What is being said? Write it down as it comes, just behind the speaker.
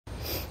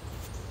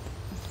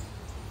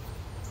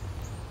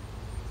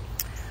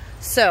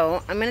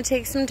So I'm going to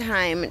take some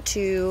time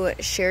to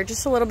share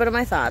just a little bit of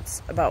my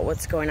thoughts about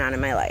what's going on in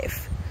my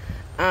life.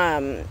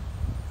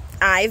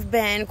 I've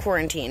been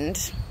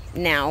quarantined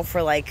now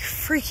for like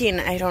freaking,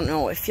 I don't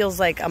know, it feels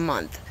like a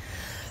month.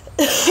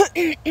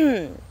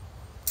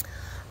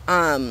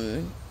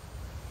 I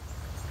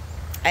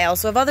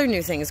also have other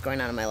new things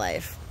going on in my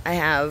life. I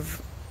have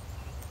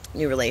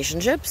new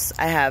relationships.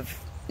 I have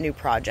new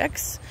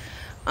projects.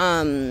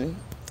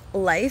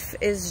 Life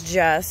is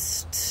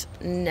just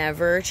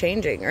never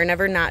changing or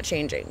never not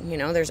changing. You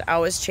know, there's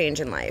always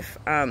change in life.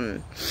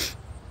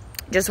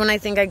 Just when I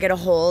think I get a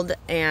hold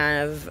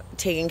of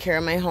taking care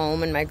of my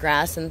home and my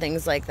grass and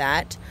things like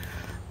that,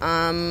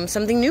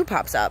 something new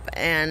pops up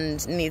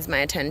and needs my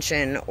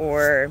attention,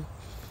 or,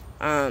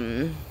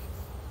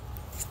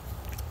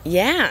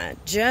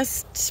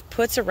 just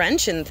puts a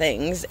wrench in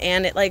things,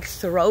 and it like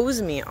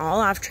throws me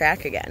all off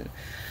track again.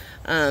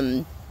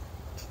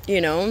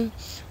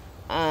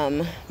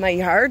 My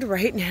yard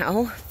right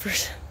now, for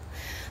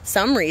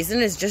some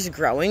reason, is just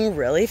growing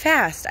really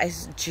fast. I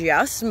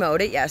just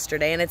mowed it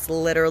yesterday, and it's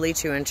literally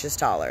 2 inches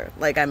taller.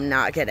 Like, I'm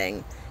not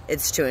kidding.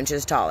 It's 2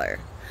 inches taller.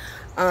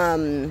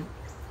 And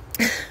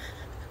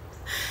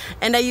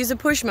I use a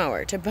push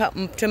mower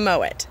to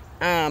mow it.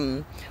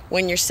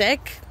 When you're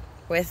sick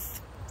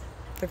with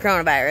the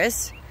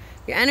coronavirus,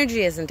 your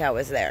energy isn't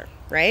always there,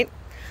 right?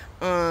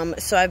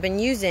 So I've been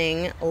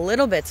using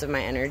little bits of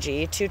my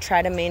energy to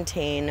try to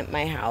maintain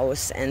my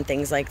house and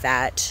things like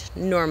that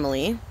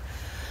normally.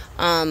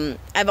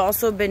 I've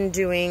also been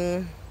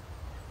doing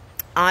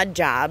odd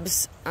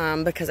jobs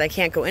because I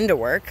can't go into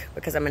work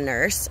because I'm a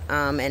nurse.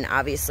 And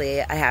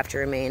obviously I have to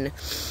remain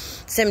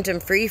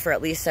symptom-free for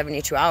at least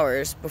 72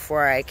 hours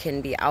before I can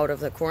be out of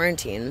the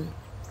quarantine.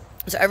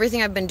 So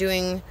everything I've been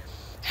doing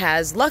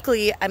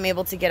luckily, I'm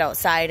able to get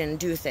outside and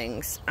do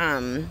things.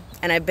 And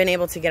I've been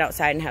able to get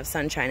outside and have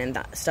sunshine and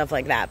stuff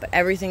like that. But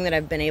everything that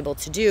I've been able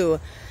to do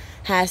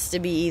has to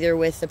be either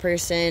with the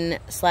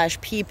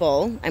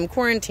person/people I'm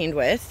quarantined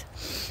with,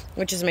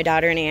 which is my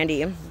daughter and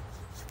Andy,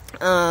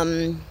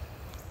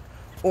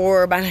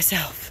 or by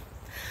myself.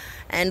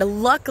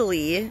 And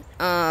luckily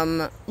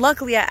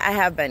I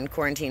have been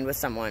quarantined with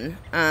someone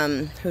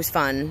who's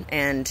fun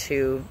and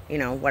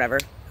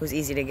who's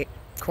easy to get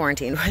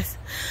quarantined with.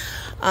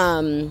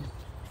 And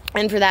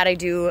for that, I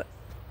do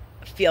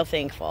feel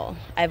thankful.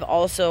 I've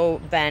also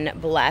been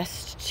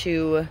blessed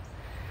to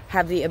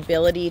have the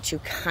ability to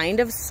kind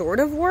of sort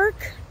of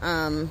work,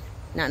 not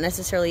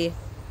necessarily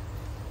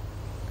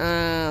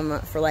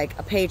for like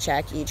a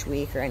paycheck each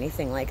week or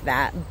anything like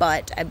that,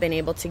 but I've been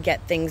able to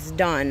get things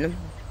done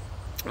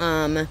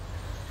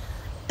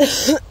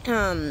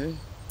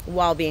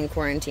while being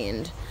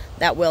quarantined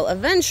that will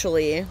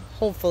eventually,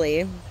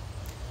 hopefully,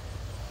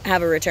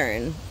 have a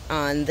return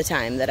on the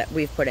time that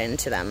we've put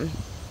into them.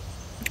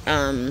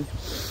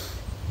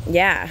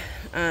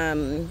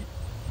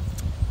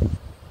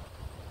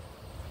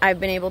 I've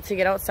been able to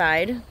get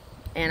outside,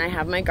 and I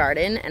have my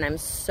garden, and I'm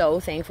so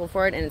thankful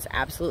for it, and it's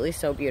absolutely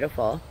so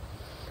beautiful.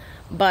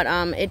 But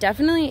it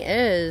definitely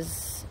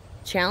is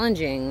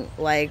challenging,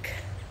 like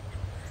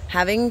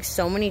having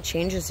so many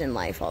changes in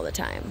life all the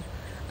time.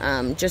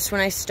 Just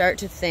when I start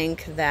to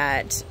think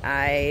that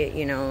I,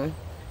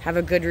 have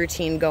a good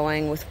routine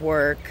going with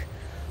work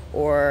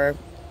or,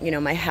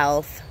 my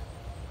health,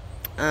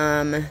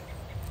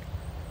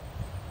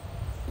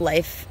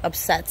 life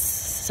upsets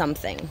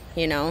something,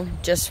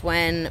 just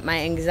when my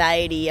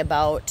anxiety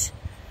about,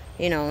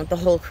 the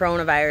whole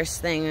coronavirus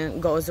thing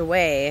goes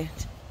away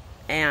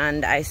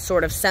and I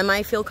sort of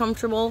feel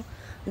comfortable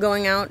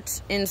going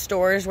out in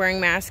stores wearing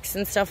masks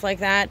and stuff like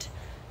that.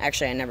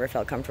 Actually, I never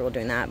felt comfortable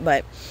doing that,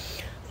 but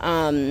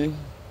then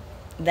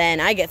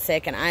I get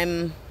sick and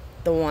I'm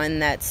the one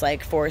that's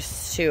like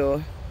forced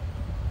to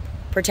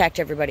protect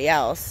everybody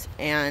else,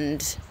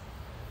 and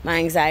my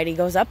anxiety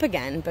goes up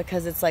again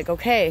because it's like,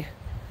 okay,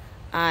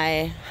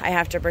 I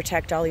have to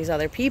protect all these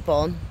other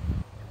people.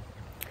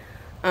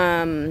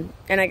 And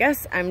I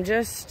guess I'm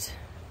just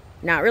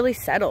not really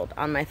settled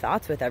on my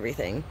thoughts with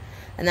everything.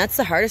 And that's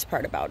the hardest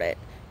part about it,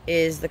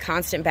 is the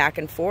constant back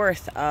and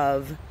forth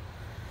of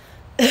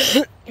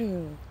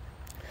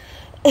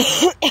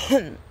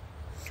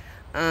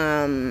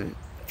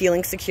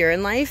feeling secure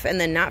in life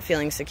and then not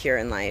feeling secure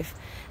in life.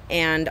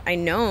 And I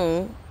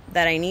know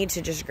that I need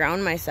to just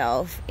ground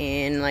myself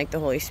in like the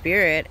Holy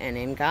Spirit and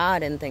in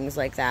God and things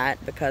like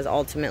that, because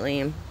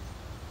ultimately,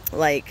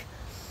 like,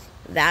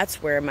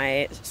 that's where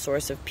my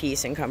source of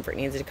peace and comfort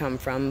needs to come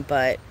from.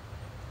 But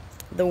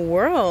the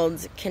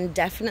world can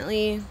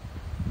definitely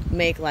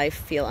make life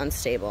feel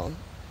unstable.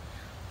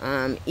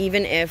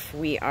 Even if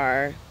we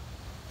are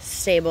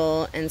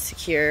stable and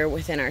secure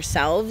within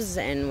ourselves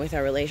and with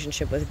our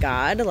relationship with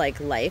God,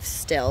 like, life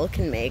still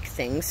can make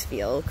things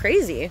feel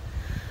crazy.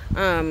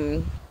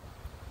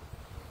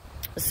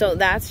 So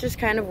that's just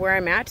kind of where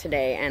I'm at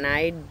today, and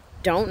I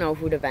don't know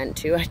who to vent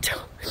to.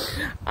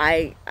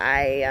 I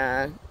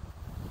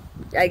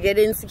get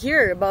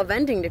insecure about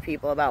venting to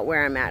people about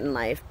where I'm at in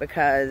life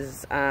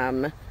because,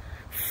 I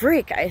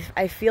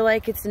feel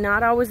like it's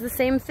not always the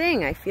same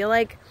thing. I feel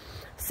like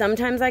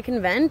sometimes I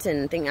can vent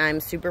and think I'm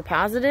super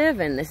positive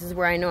and this is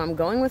where I know I'm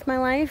going with my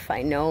life.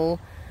 I know,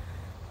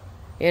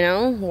 you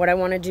know, what I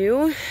want to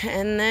do.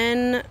 And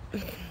then,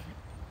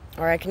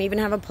 or I can even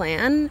have a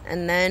plan,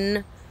 and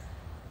then,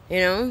 you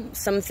know,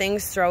 some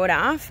things throw it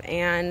off,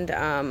 and,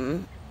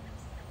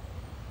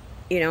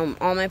 you know,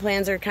 all my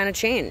plans are kind of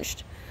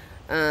changed.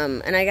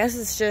 And I guess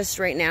it's just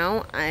right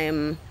now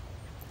I'm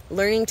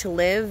learning to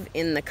live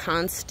in the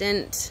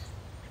constant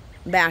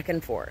back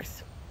and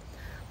forth.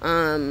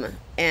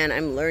 And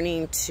I'm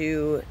learning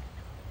to,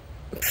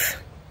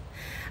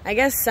 I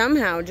guess,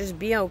 somehow just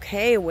be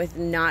okay with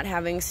not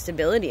having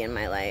stability in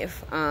my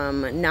life.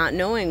 Not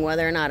knowing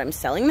whether or not I'm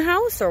selling the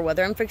house or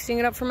whether I'm fixing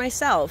it up for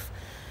myself.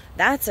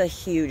 That's a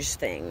huge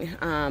thing.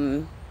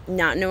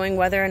 Not knowing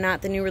whether or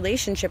not the new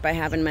relationship I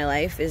have in my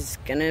life is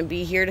gonna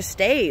be here to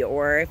stay,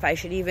 or if I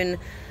should even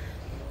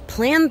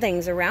plan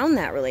things around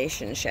that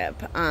relationship.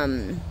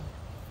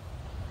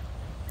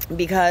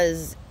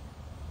 Because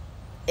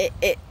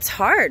it's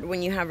hard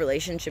when you have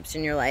relationships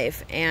in your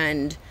life,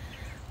 and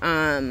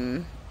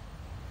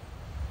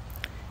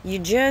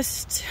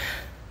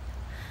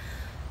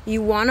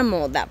you want to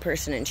mold that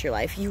person into your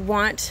life.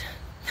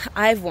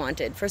 I've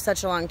wanted for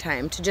such a long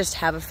time to just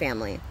have a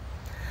family,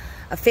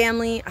 a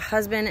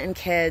husband and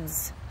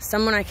kids,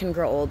 someone I can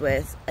grow old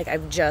with. Like,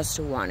 I've just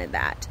wanted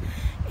that.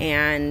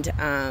 And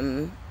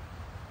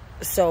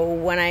so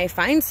when I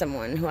find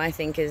someone who I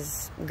think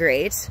is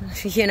great,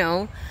 you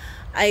know,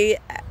 I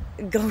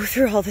go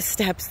through all the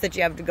steps that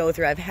you have to go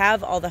through. I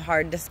have all the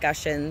hard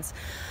discussions.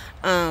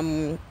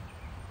 And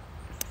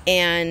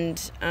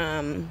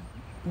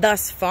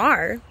thus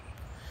far,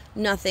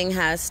 nothing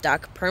has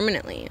stuck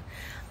permanently.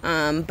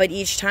 But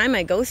each time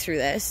I go through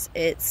this,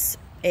 it's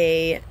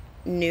a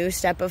new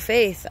step of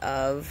faith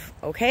of,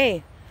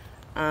 okay,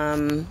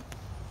 I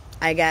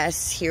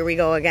guess here we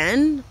go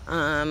again.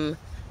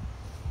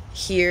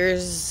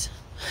 Here's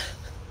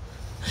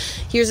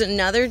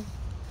another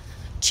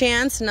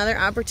chance, another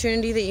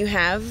opportunity that you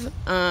have.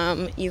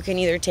 You can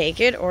either take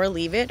it or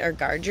leave it or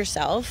guard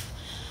yourself.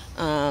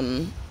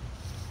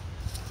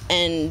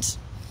 And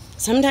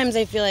sometimes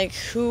I feel like,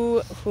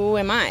 who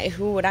am I?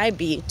 Who would I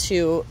be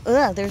to...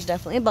 there's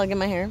definitely a bug in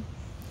my hair.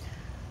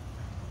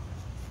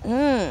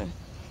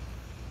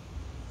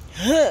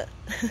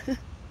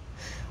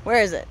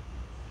 Where is it?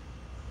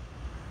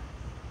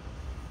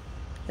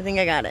 I think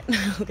I got it.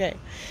 Okay.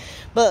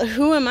 But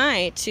who am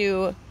I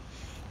to,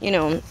 you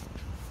know,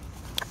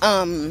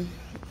 to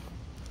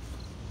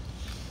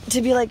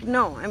be like,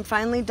 no, I'm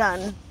finally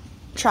done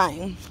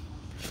trying.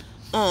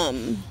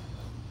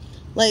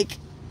 Like,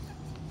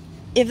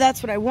 if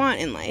that's what I want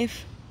in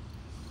life,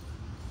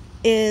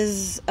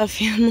 is a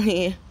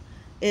family,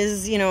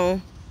 is, you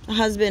know, a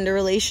husband, a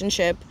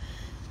relationship,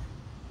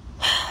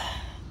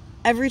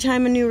 every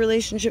time a new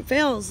relationship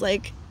fails,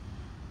 like,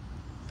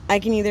 I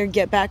can either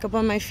get back up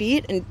on my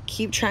feet and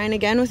keep trying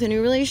again with a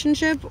new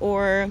relationship,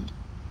 or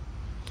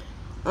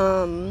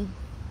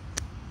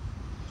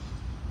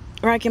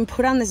I can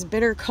put on this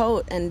bitter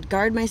coat and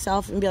guard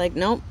myself and be like,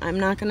 nope, I'm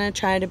not going to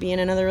try to be in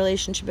another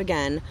relationship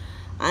again.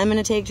 I'm going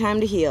to take time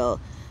to heal.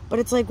 But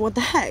it's like, what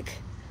the heck?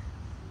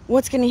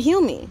 What's going to heal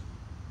me?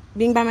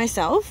 Being by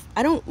myself?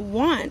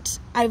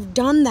 I've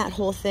done that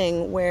whole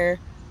thing where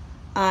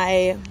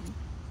I'm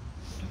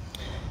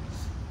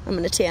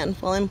going to tan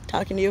while I'm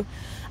talking to you.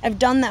 I've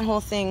done that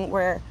whole thing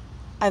where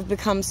I've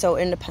become so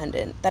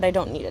independent that I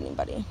don't need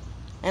anybody.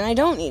 And I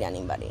don't need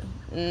anybody.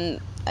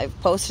 And I've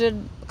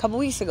posted a couple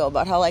weeks ago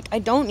about how, like, I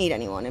don't need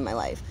anyone in my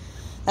life.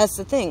 That's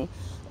the thing.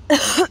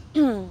 I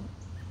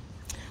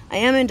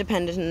am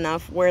independent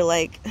enough where,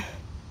 like,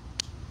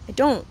 I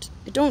don't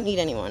need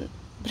anyone,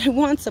 but I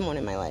want someone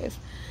in my life.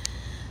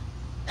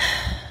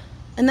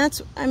 And I'm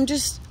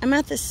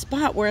at this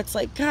spot where it's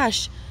like,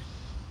 gosh,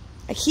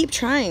 I keep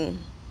trying.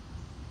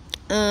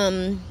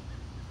 And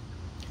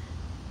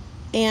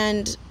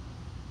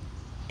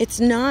it's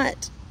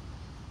not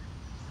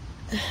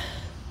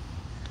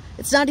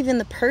even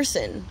the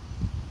person,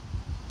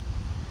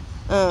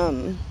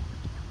 or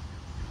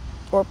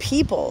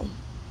people.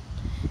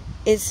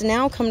 It's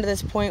now come to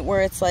this point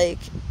where it's like,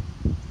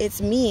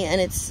 it's me,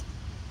 and it's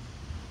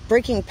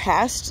breaking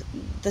past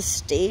the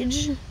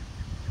stage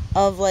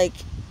of, like,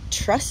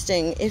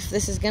 trusting if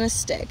this is gonna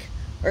stick,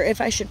 or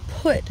if I should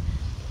put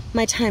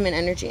my time and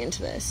energy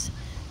into this.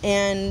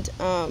 And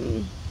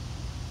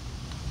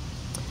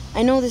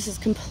I know this is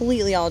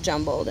completely all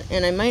jumbled,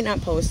 and I might not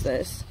post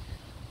this,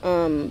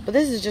 but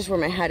this is just where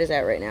my head is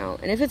at right now.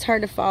 And if it's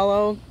hard to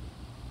follow,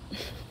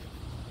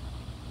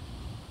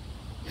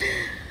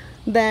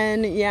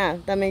 then yeah,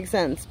 that makes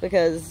sense,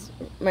 because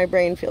my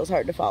brain feels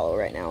hard to follow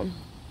right now.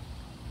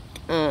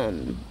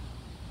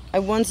 I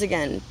once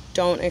again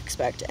don't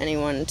expect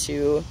anyone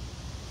to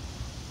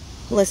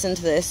listen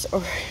to this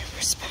or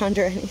respond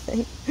or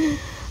anything.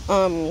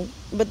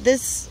 But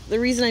the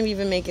reason I'm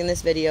even making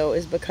this video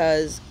is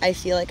because I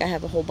feel like I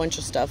have a whole bunch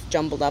of stuff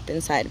jumbled up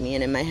inside me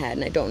and in my head,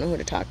 and I don't know who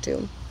to talk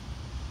to.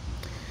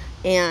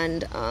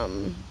 And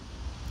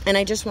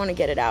I just want to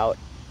get it out.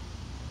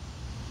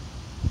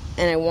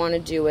 And I want to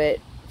do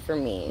it for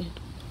me,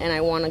 and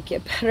I want to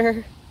get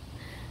better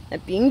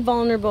at being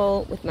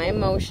vulnerable with my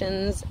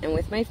emotions and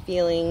with my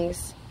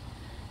feelings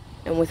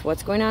and with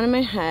what's going on in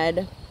my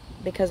head,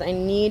 because I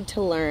need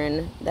to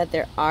learn that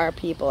there are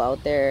people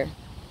out there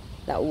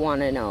that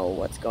want to know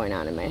what's going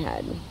on in my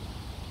head.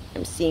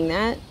 I'm seeing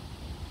that.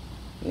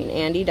 I mean,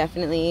 Andy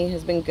definitely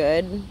has been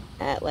good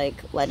at, like,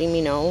 letting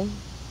me know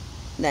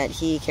that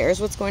he cares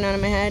what's going on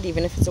in my head,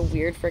 even if it's a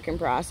weird freaking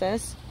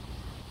process.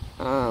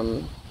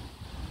 Paul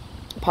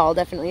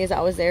definitely is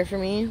always there for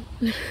me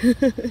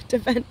to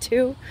vent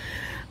to.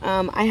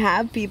 I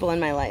have people in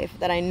my life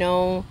that I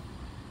know,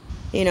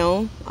 you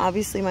know,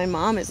 obviously my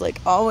mom is, like,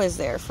 always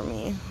there for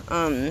me.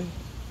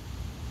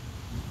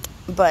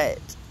 But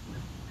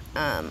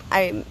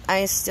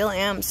I still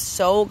am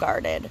so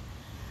guarded.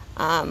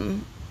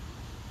 And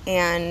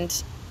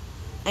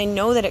I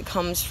know that it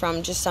comes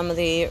from just some of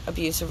the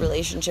abusive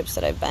relationships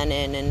that I've been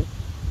in,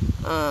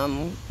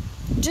 and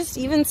just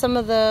even some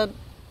of the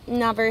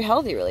not very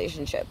healthy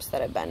relationships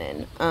that I've been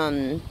in.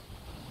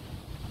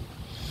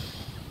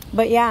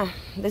 But yeah,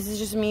 this is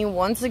just me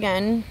once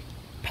again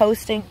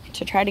posting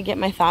to try to get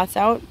my thoughts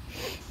out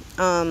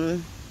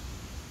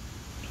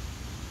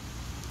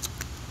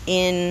in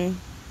an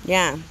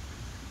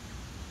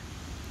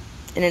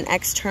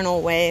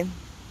external way,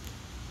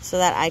 so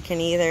that I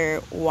can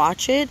either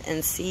watch it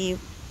and see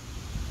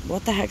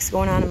what the heck's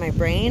going on in my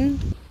brain,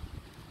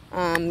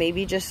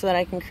 maybe just so that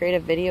I can create a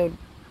video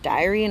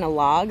diary and a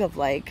log of,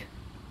 like,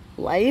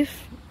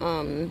 life,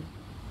 so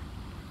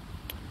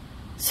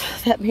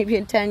that maybe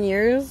in 10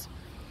 years,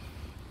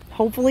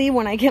 hopefully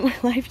when I get my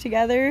life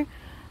together,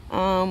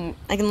 I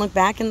can look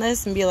back in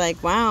this and be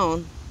like, wow,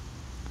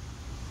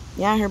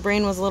 yeah, her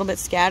brain was a little bit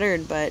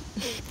scattered, but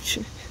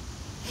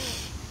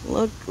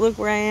look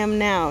where I am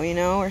now, you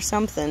know, or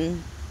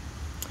something.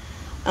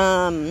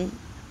 I'm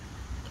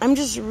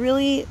just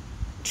really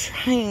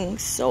trying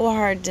so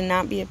hard to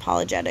not be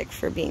apologetic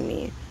for being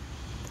me,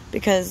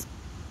 because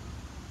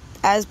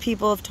as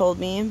people have told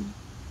me,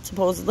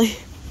 supposedly,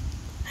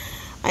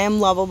 I am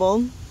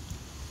lovable,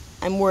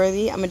 I'm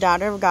worthy, I'm a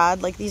daughter of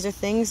God. Like, these are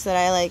things that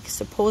I, like,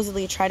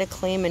 supposedly try to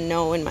claim and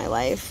know in my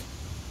life.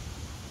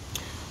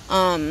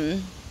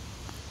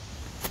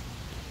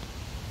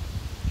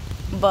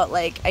 But,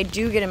 like, I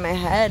do get in my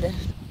head,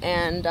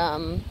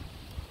 and,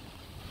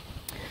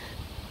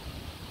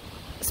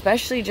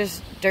 especially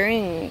just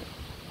during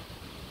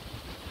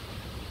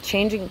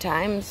changing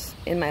times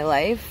in my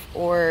life,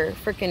 or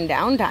freaking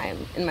downtime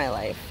in my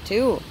life,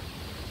 too.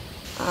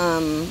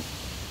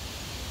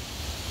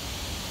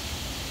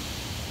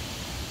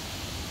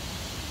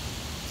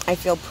 I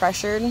feel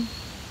pressured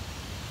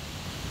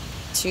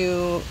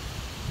to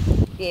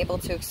be able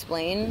to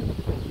explain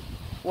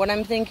what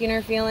I'm thinking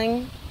or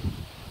feeling,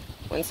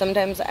 when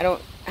sometimes I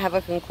don't have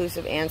a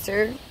conclusive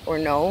answer or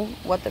know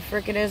what the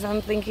frick it is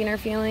I'm thinking or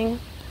feeling.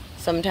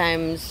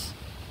 Sometimes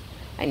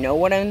I know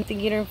what I'm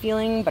thinking or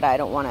feeling, but I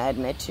don't want to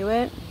admit to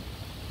it.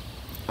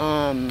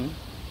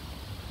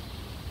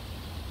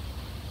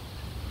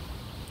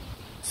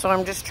 So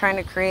I'm just trying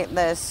to create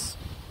this,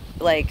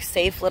 like,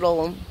 safe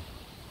little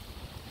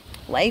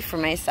life for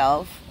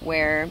myself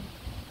where,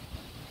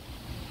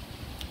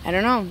 I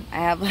don't know, I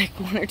have, like,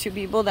 1 or 2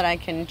 people that I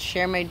can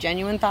share my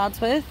genuine thoughts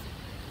with.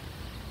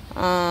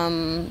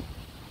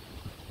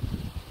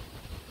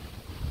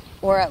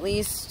 Or at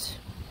least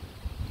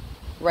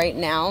right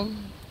now,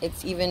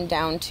 it's even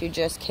down to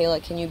just,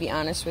 Kayla, can you be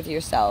honest with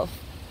yourself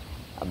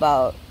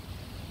about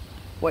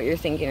what you're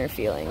thinking or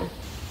feeling?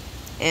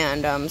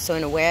 And so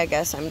in a way, I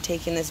guess I'm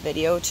taking this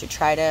video to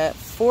try to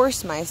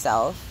force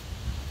myself,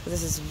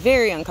 this is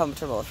very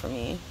uncomfortable for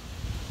me,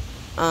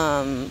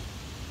 to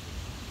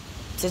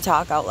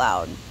talk out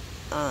loud,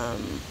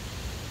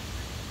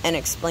 and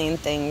explain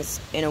things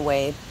in a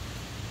way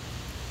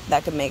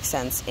that could make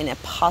sense in a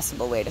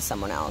possible way to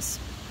someone else.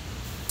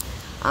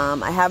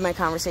 I have my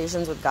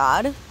conversations with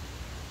God,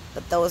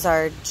 but those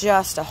are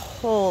just a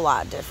whole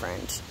lot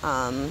different.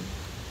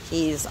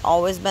 He's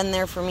always been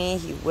there for me.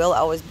 He will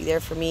always be there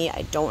for me.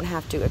 I don't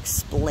have to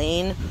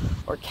explain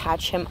or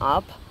catch him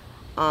up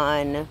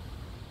on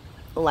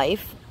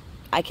life.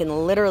 I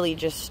can literally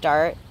just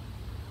start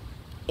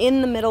in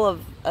the middle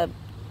of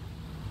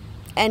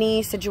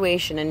any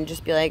situation and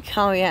just be like,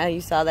 oh yeah,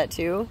 you saw that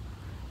too?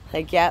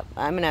 Like, yep,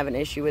 I'm gonna have an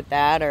issue with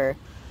that, or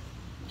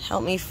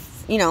help me,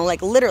 you know,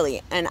 like,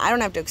 literally. And I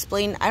don't have to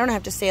explain, I don't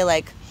have to say,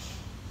 like,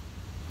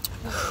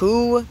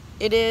 who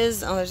it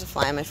is. Oh, there's a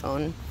fly on my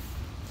phone.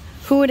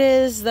 Who it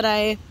is that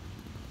I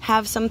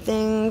have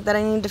something that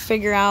I need to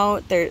figure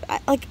out.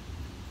 Like,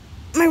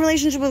 my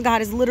relationship with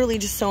God is literally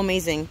just so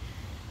amazing.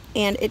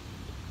 And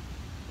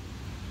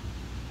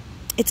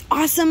it's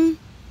awesome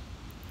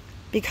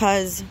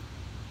because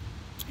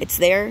it's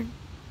there,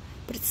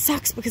 but it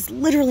sucks because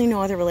literally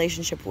no other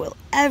relationship will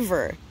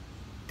ever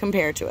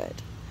compare to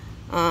it.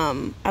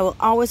 I will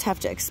always have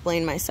to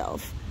explain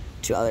myself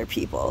to other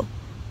people.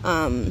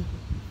 I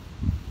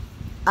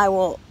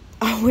will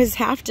always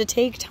have to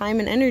take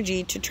time and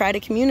energy to try to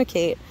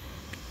communicate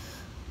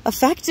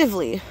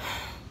effectively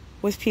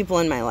with people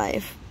in my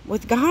life.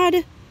 With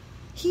God,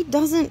 he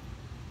doesn't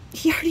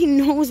he already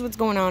knows what's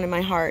going on in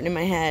my heart and in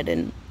my head.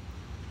 And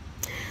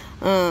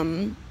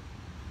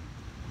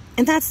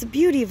that's the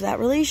beauty of that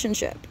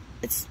relationship.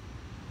 It's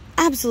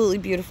absolutely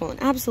beautiful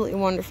and absolutely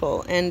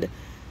wonderful. And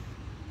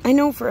I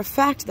know for a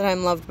fact that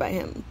I'm loved by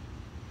him.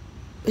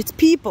 It's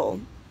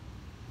people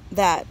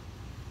that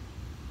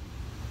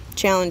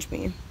challenge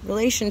me.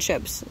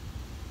 Relationships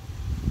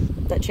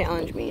that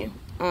challenge me.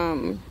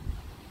 And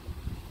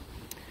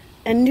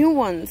new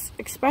ones,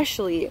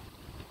 especially.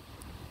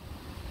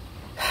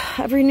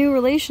 Every new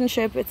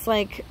relationship, it's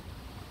like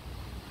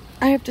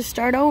I have to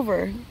start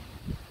over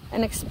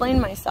and explain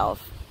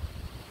myself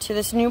to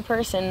this new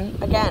person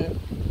again.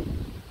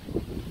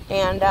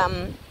 And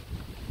I'm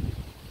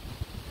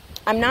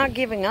not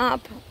giving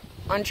up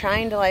on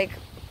trying to like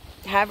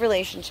have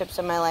relationships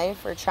in my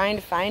life or trying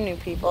to find new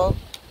people.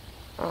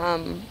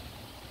 The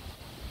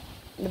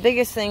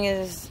biggest thing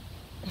is,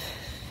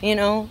 you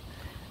know,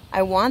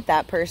 I want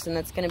that person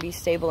that's going to be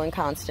stable and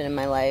constant in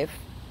my life.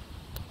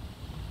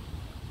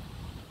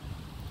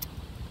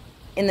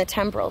 In the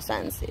temporal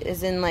sense,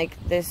 is in like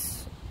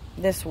this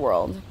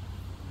world.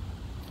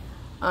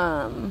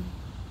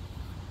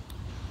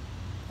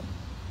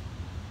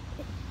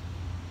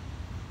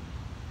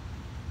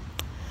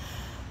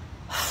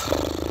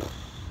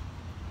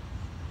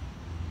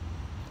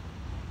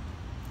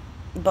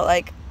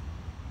 But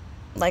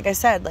like I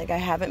said, like I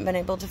haven't been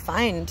able to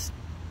find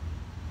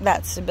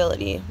that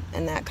stability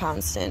and that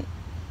constant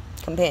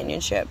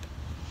companionship.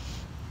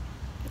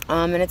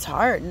 And it's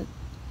hard.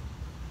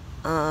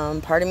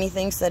 Part of me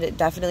thinks that it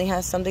definitely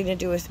has something to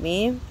do with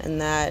me,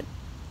 and that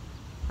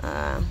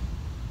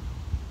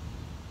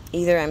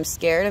either I'm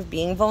scared of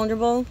being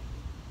vulnerable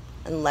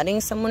and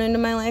letting someone into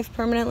my life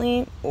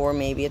permanently, or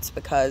maybe it's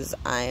because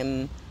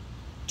I'm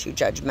too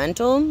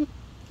judgmental.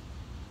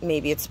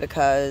 Maybe it's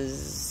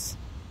because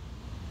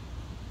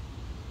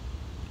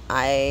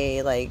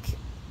I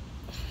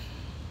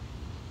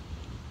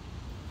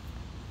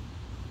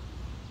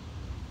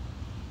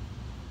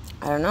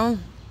don't know.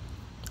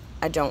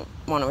 I don't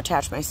want to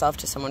attach myself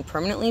to someone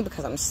permanently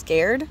because I'm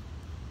scared.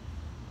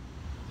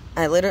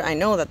 I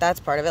know that that's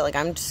part of it. Like,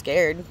 I'm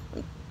scared.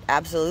 I'm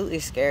absolutely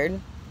scared.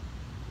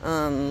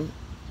 And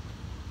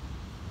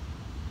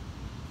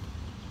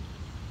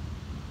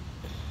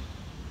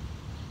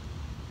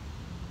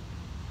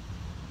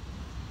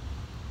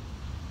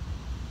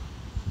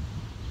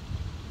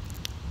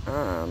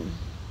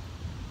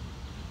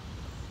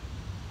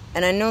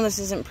I know this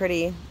isn't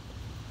pretty.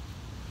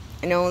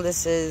 I know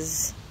this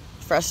is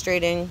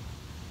frustrating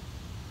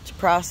to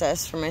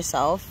process for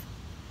myself.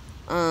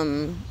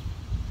 And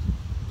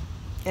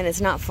it's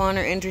not fun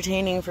or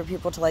entertaining for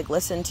people to like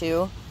listen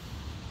to.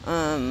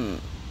 I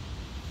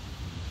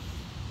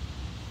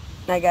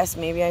guess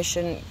maybe I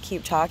shouldn't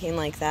keep talking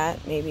like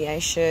that. Maybe I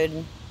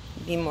should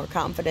be more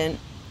confident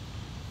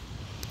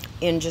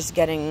in just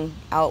getting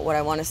out what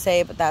I want to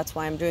say, but that's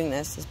why I'm doing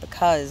this, is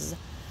because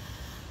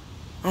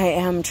I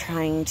am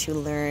trying to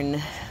learn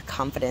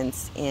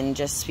confidence in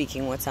just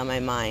speaking what's on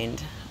my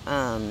mind.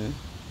 And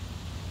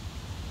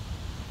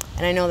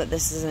I know that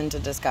this isn't a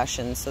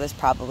discussion, so this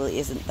probably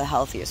isn't the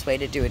healthiest way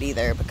to do it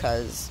either,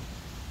 because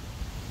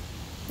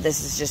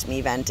this is just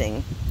me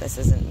venting. This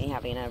isn't me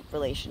having a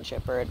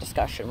relationship or a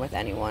discussion with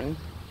anyone.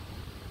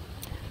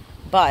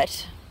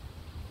 But,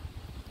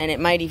 and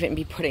it might even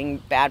be putting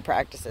bad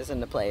practices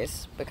into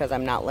place because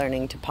I'm not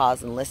learning to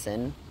pause and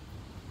listen.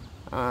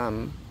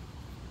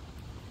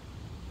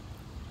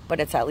 But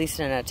it's at least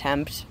an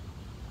attempt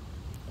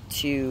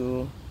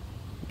to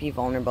be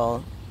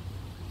vulnerable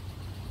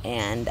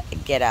and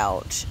get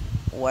out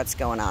what's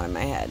going on in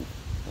my head.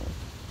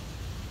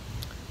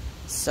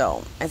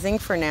 So, I think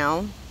for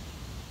now,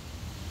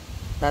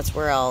 that's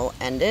where I'll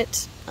end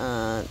it,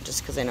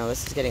 just because I know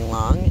this is getting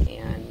long,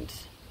 and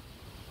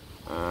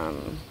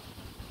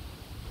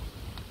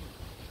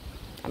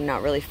I'm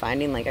not really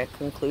finding like a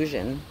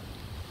conclusion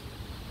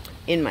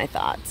in my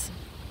thoughts.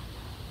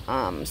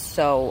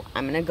 So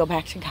I'm gonna go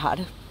back to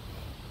God,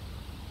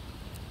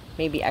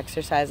 maybe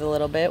exercise a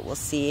little bit, we'll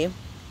see.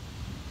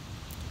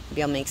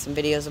 Maybe I'll make some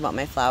videos about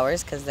my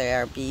flowers, because they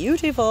are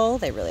beautiful.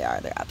 They really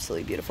are. They're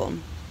absolutely beautiful.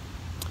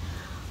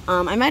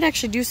 I might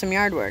actually do some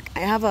yard work. I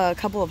have a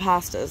couple of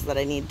hostas that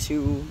I need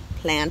to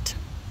plant.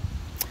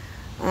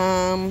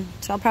 So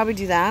I'll probably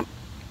do that.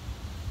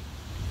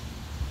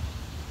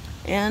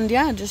 And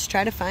yeah, just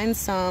try to find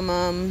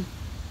some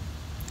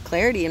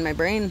clarity in my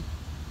brain.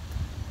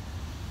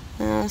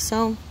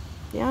 So,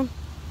 yeah.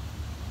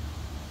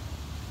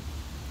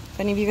 If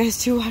any of you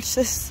guys do watch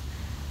this,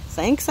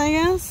 thanks, I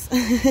guess.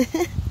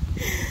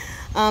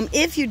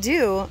 If you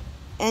do,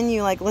 and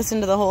you like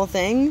listen to the whole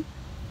thing,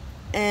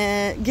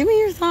 give me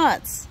your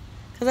thoughts,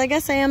 because I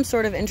guess I am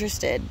sort of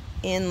interested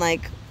in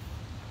like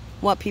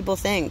what people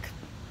think.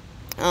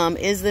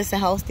 Is this a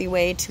healthy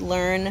way to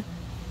learn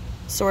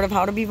sort of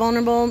how to be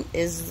vulnerable?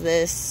 Is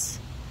this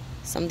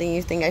something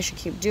you think I should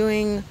keep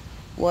doing?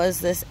 Was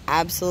this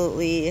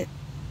absolutely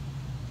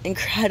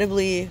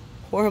incredibly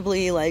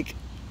horribly like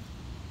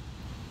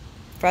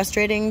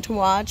frustrating to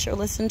watch or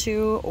listen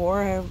to,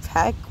 or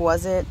heck,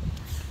 was it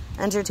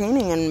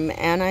entertaining, and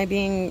am I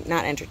being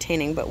not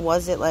entertaining, but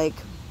was it like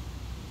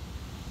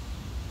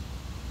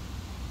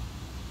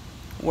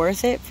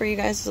worth it for you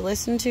guys to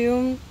listen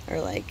to?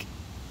 Or like,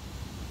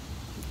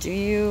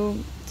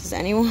 does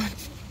anyone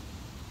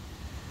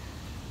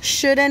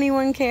should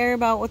anyone care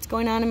about what's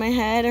going on in my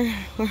head or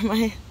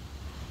my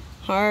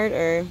heart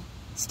or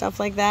stuff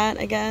like that,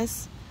 I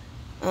guess?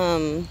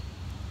 I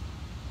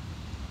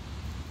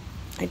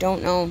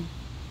don't know.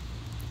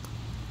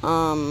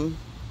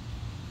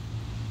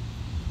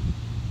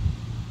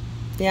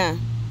 Yeah,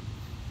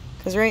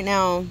 because right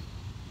now,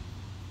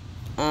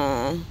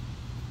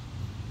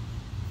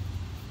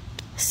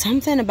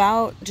 something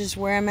about just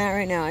where I'm at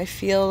right now, I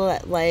feel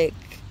that, like,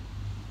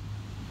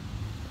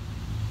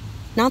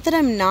 not that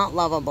I'm not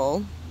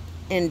lovable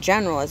in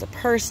general as a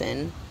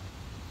person,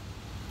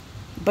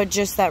 but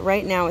just that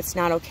right now it's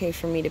not okay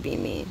for me to be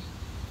me.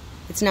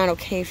 It's not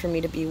okay for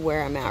me to be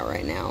where I'm at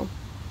right now.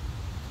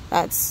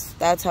 That's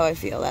how I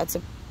feel. That's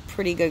a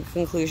pretty good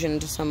conclusion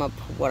to sum up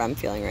what I'm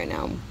feeling right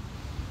now.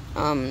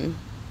 And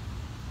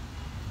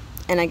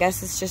I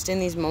guess it's just in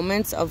these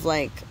moments of,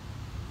 like,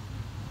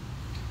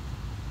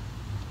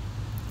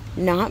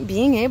 not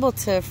being able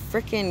to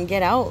freaking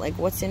get out, like,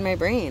 what's in my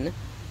brain.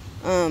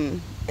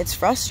 It's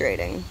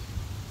frustrating.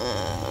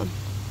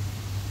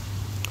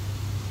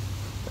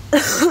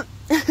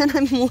 And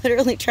I'm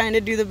literally trying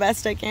to do the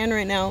best I can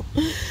right now.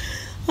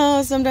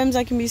 Oh, sometimes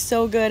I can be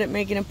so good at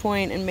making a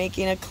point and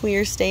making a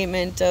clear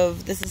statement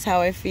of this is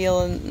how I feel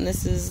and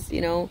this is,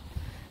 you know,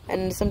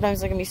 and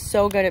sometimes I can be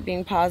so good at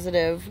being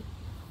positive,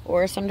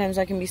 or sometimes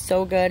I can be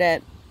so good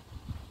at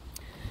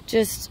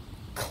just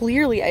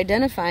clearly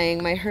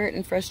identifying my hurt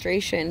and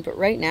frustration. But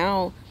right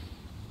now,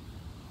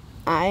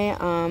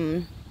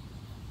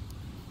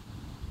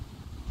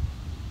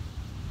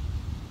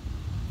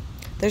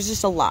 there's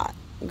just a lot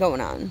going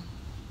on.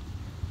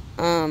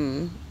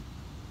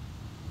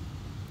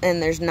 And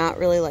there's not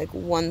really like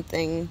one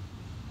thing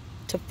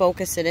to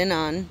focus it in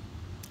on.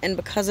 And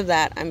because of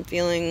that, I'm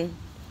feeling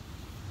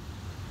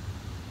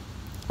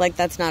like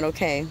that's not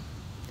okay.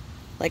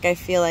 Like, I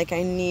feel like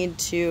I need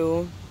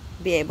to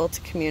be able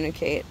to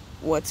communicate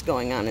what's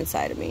going on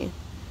inside of me.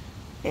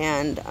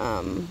 And,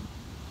 I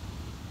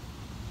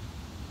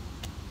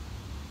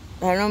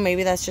don't know,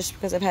 maybe that's just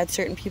because I've had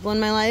certain people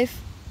in my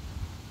life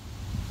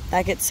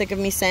that get sick of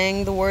me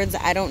saying the words,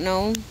 I don't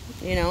know.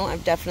 You know,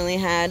 I've definitely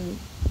had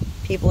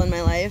people in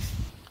my life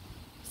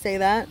say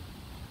that.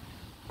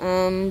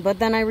 But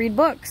then I read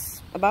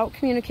books about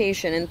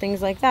communication and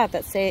things like that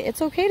that say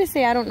it's okay to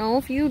say I don't know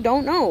if you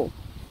don't know.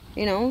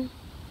 You know,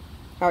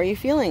 how are you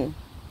feeling?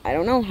 I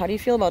don't know. How do you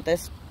feel about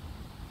this?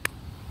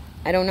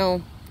 I don't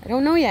know. I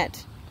don't know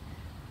yet.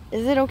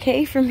 Is it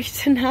okay for me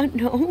to not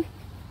know?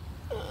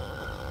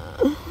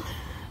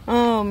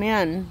 Oh,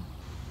 man.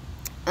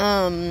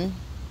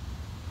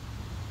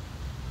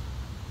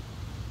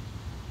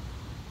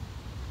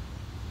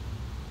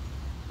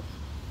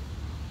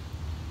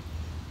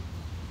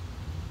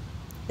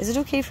 Is it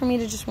okay for me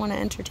to just want to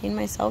entertain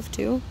myself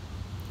too?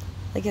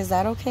 Like, is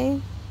that okay?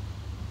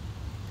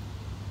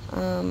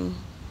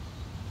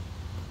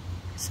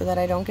 So that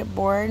I don't get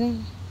bored,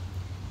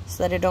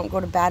 so that I don't go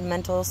to bad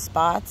mental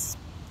spots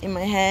in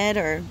my head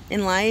or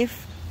in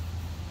life,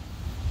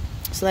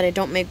 so that I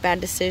don't make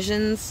bad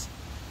decisions.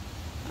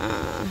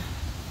 I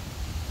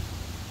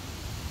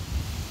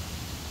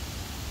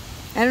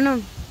don't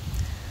know.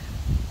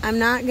 I'm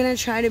not gonna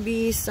try to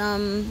be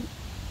some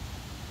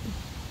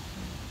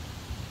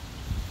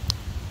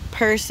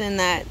person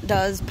that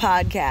does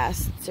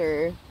podcasts,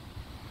 or,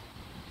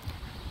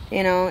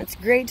 you know, it's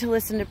great to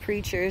listen to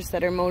preachers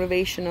that are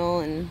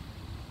motivational and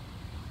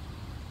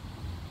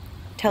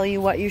tell you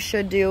what you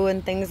should do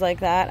and things like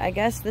that. I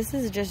guess this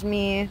is just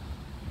me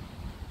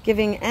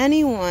giving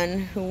anyone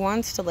who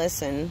wants to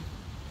listen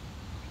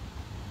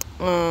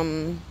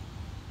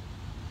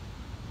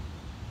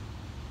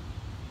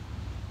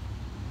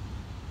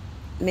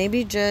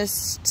maybe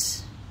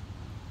just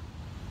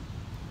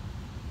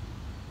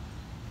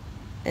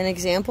an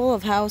example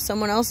of how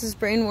someone else's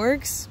brain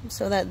works,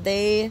 so that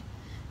they,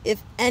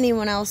 if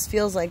anyone else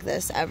feels like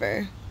this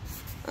ever,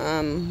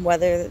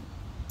 whether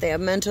they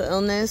have mental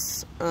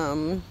illness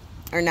or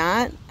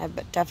not.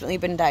 I've definitely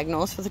been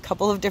diagnosed with a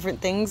couple of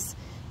different things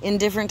in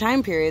different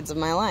time periods of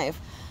my life.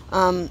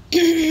 Been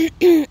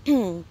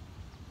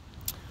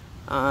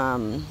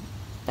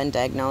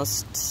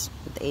diagnosed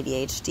with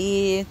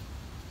ADHD,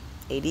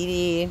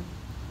 ADD,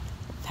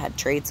 I've had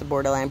traits of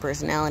borderline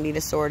personality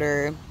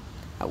disorder.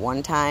 At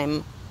one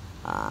time,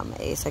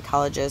 a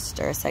psychologist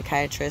or a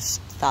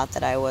psychiatrist thought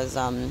that I was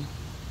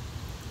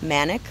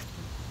manic,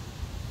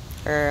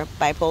 or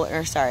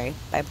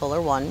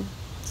bipolar 1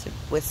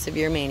 with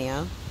severe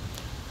mania.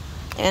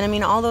 And I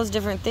mean, all those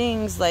different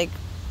things like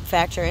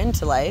factor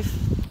into life.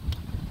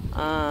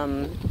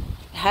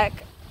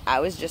 Heck, I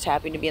was just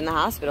happy to be in the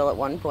hospital at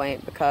one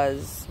point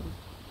because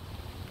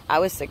I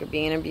was sick of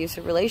being in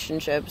abusive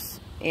relationships,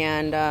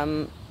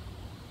 and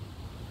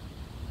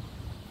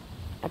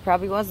I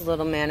probably was a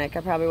little manic. I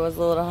probably was a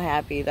little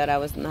happy that I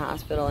was in the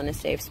hospital in a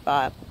safe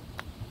spot.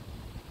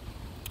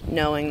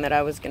 knowing that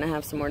I was going to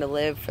have somewhere to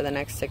live for the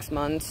next 6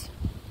 months.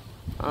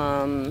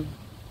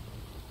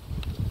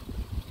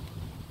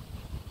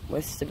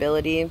 With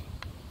stability.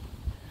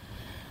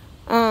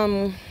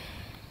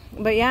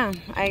 But yeah,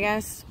 I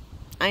guess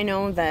I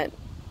know that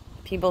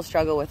people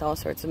struggle with all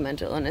sorts of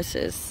mental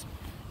illnesses.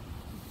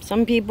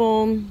 Some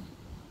people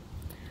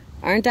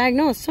aren't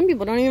diagnosed. Some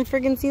people don't even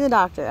freaking see the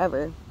doctor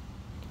ever.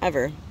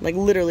 Ever. Like,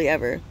 literally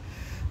ever.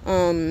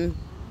 And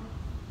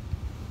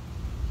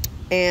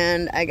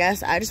I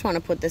guess I just want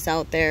to put this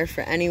out there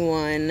for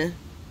anyone.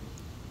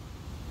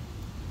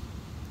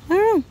 I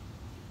don't know.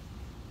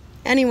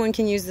 Anyone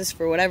can use this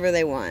for whatever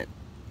they want.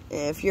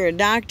 If you're a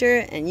doctor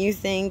and you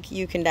think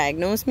you can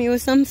diagnose me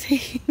with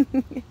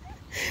something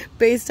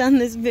based on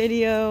this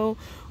video,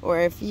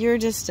 or if you're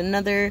just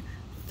another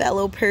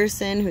fellow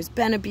person who's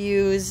been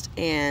abused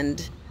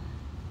and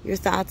your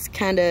thoughts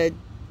kind of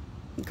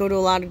go to a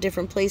lot of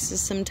different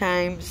places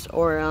sometimes,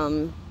 or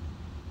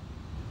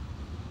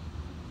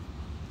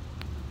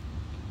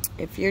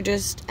if you're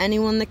just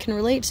anyone that can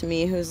relate to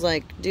me who's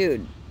like,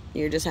 dude,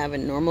 you're just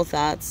having normal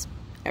thoughts.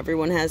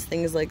 Everyone has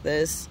things like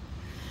this.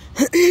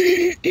 Let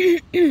me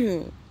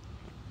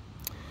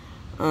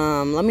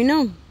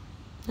know.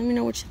 Let me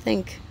know what you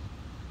think.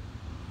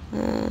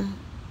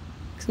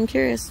 'Cause I'm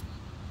curious.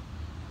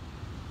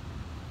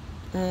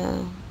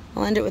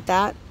 I'll end it with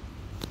that.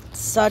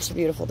 Such a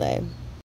beautiful day.